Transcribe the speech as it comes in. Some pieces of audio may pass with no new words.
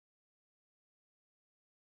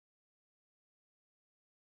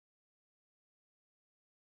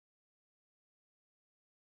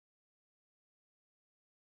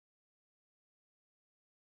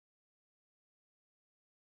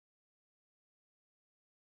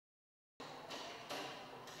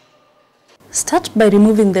Start by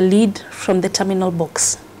removing the lid from the terminal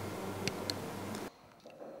box.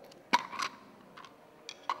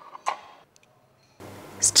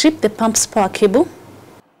 Strip the pump's power cable.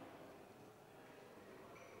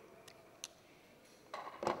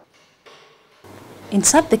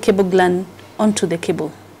 Insert the cable gland onto the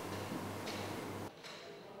cable.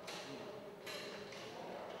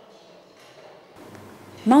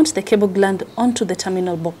 Mount the cable gland onto the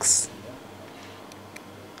terminal box.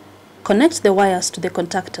 Connect the wires to the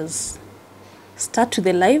contactors. Start with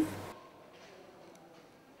the live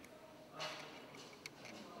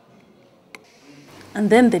and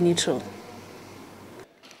then the neutral.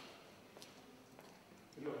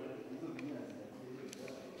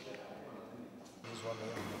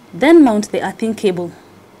 Then mount the earthing cable.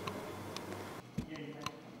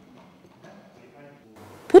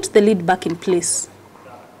 Put the lid back in place.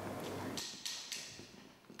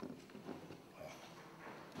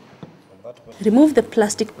 Remove the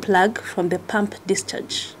plastic plug from the pump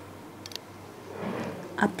discharge.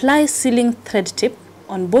 Apply sealing thread tape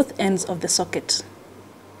on both ends of the socket.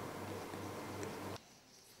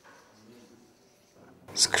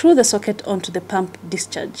 Screw the socket onto the pump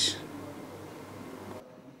discharge.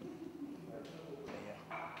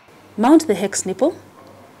 Mount the hex nipple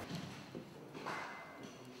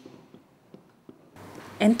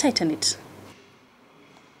and tighten it.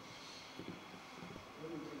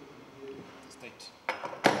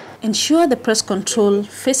 Ensure the press control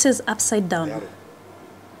faces upside down.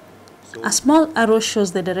 A small arrow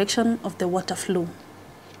shows the direction of the water flow.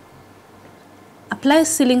 Apply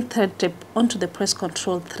sealing thread tape onto the press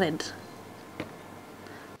control thread.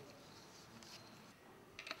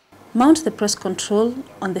 Mount the press control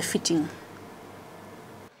on the fitting.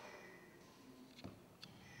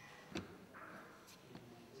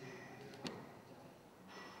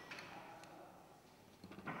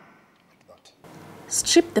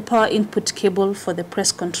 Strip the power input cable for the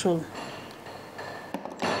press control.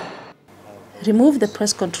 Remove the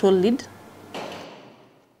press control lid.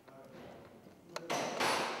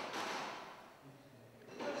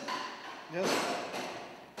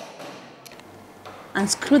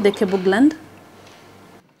 Unscrew the cable gland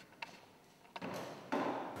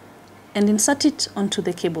and insert it onto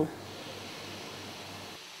the cable.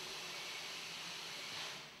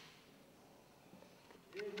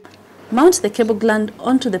 Mount the cable gland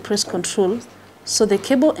onto the press control so the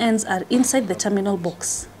cable ends are inside the terminal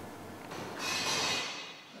box.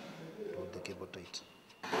 Hold the cable tight.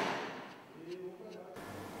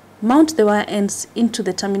 Mount the wire ends into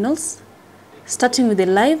the terminals, starting with the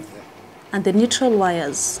live and the neutral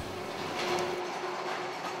wires.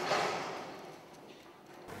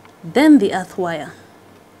 Then the earth wire.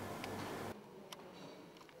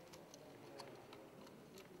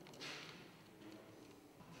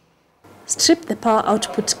 Strip the power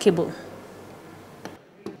output cable.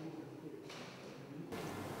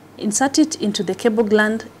 Insert it into the cable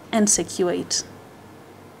gland and secure it.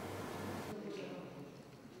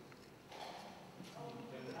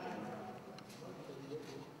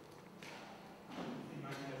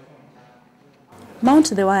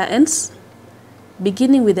 Mount the wire ends,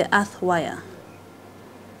 beginning with the earth wire,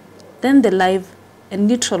 then the live and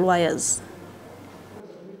neutral wires.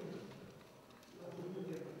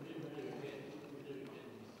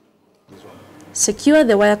 Secure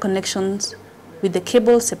the wire connections with the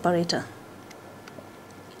cable separator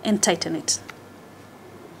and tighten it.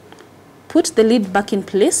 Put the lid back in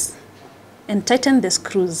place and tighten the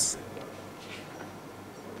screws.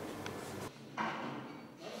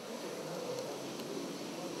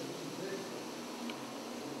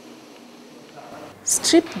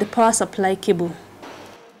 Strip the power supply cable.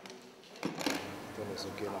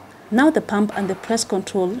 Now the pump and the press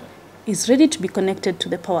control is ready to be connected to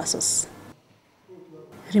the power source.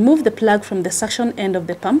 Remove the plug from the suction end of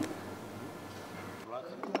the pump.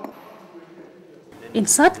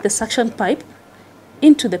 Insert the suction pipe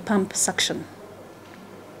into the pump suction.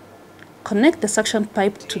 Connect the suction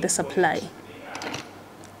pipe to the supply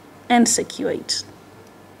and secure it.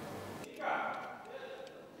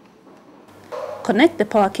 Connect the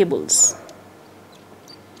power cables.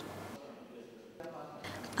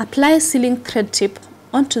 Apply sealing thread tape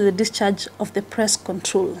onto the discharge of the press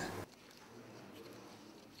control.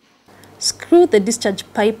 Screw the discharge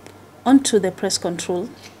pipe onto the press control.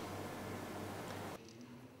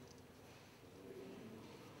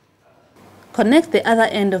 Connect the other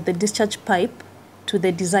end of the discharge pipe to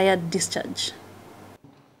the desired discharge.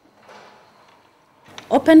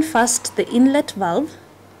 Open first the inlet valve,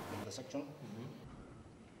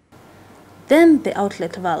 then the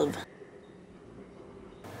outlet valve.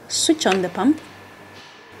 Switch on the pump.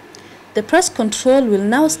 The press control will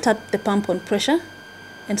now start the pump on pressure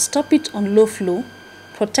and stop it on low flow,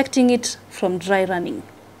 protecting it from dry running.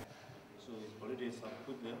 So already it's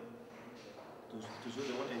put there to show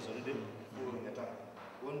the water is already full in the tank.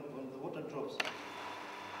 When the water drops, the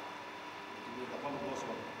pump goes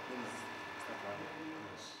on, then it's start running.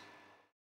 Yes.